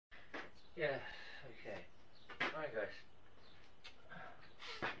Yeah, okay. Alright guys.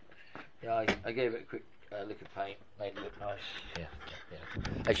 Yeah, I gave it a quick lick of paint, made it look nice. Yeah, yeah.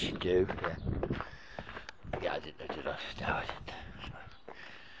 As you do, yeah. Yeah, I didn't know, did I? No, I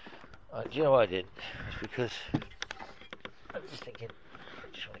didn't. Do you know why I didn't? It's because I'm just thinking,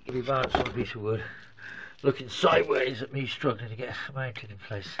 I just want to give you a balance on a piece of wood, looking sideways at me struggling to get it mounted in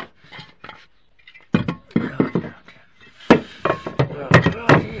place.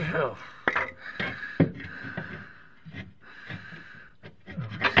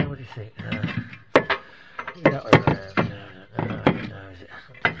 So what do you think? That way around. No, is it?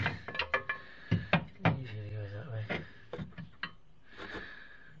 Usually goes that way.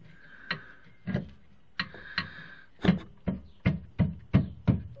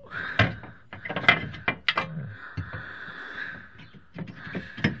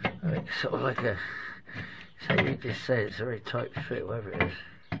 I mean, sort of like a, so you just say it's a very tight fit, whatever it is.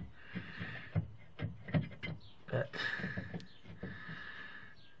 But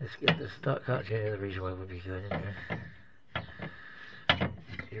it's good. The start can't see any other reason why it would be good, isn't there?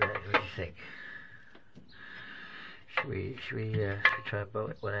 You reckon, what do you think? Should we try and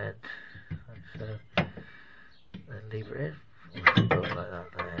bolt it one end and leave it in? Or should we bolt it like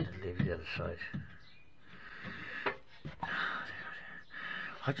that one end and leave the other side?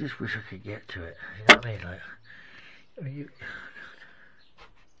 I just wish I could get to it. You know what I mean? Like, I mean,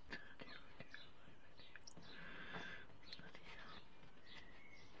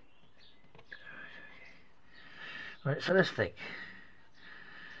 right, so let's think.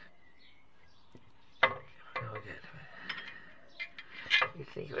 You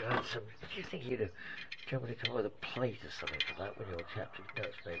think you would have some? Do you think you'd have generally come with a plate or something for that when you were captain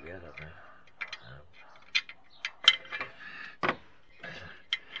nuts? Maybe, I don't know.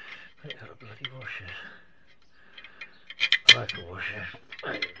 I ain't got a bloody washer. I like a washer. I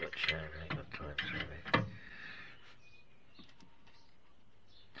ain't got time. I ain't got time for it.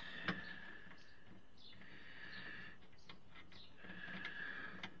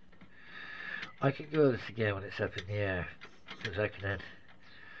 I can go this again when it's up in the air, because I can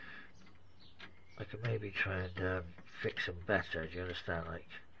maybe try and fix them better. Do you understand? Like,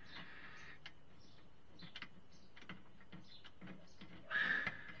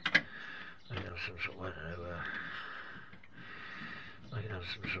 I can have some sort of, I don't know, I can have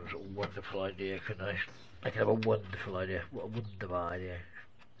some sort of wonderful idea, couldn't I? I can have a wonderful idea. What a wonderful idea.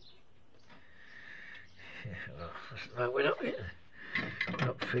 Yeah, well, no, we're not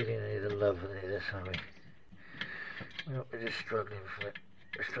feeling any of the love of any of this, are we? We're just struggling for it.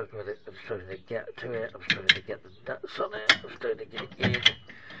 We're struggling with it. I'm struggling to get to it. I'm struggling to get the nuts on it. I'm struggling to get it in.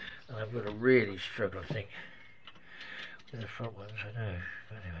 And I'm going to really struggle, I think, with the front ones, I know.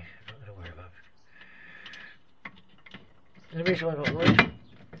 But anyway, I'm not going to worry about it. And the reason why I'm not worried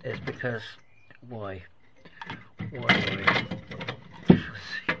is because, why? Why?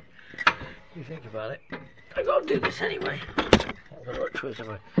 You think about it. I've got to do this anyway. I've got a right choice,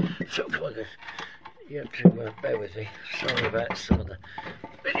 haven't I? So, come on, guys. You have to bear with me. Sorry about some of the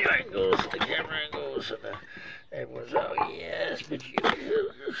video angles, the camera angles, and everyone's, oh yes, but you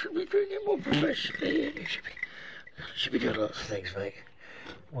should be doing it more professionally, and you should be doing lots of things, mate.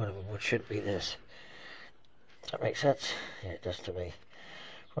 One of them should be this. Does that make sense? Yeah, it does to me.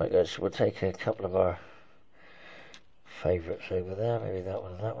 Right, guys, so we'll take a couple of our favourites over there. Maybe that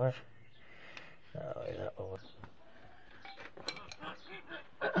one and that one. Oh, that one.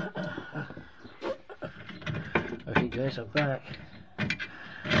 Okay guys, I'm back.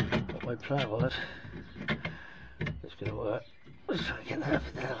 What my plan was, it's going to work. Let's try and get that up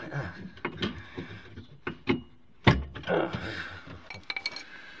in there like that.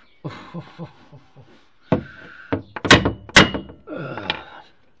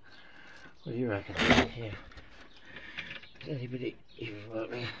 What do you reckon? Yeah. Does anybody even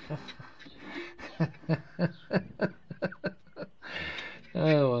want me?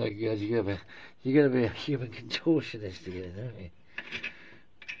 Oh my God, you're gonna be a human contortionist again, aren't you?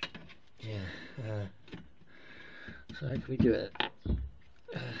 Yeah. So how can we do it? I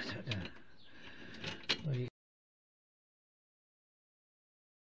don't know.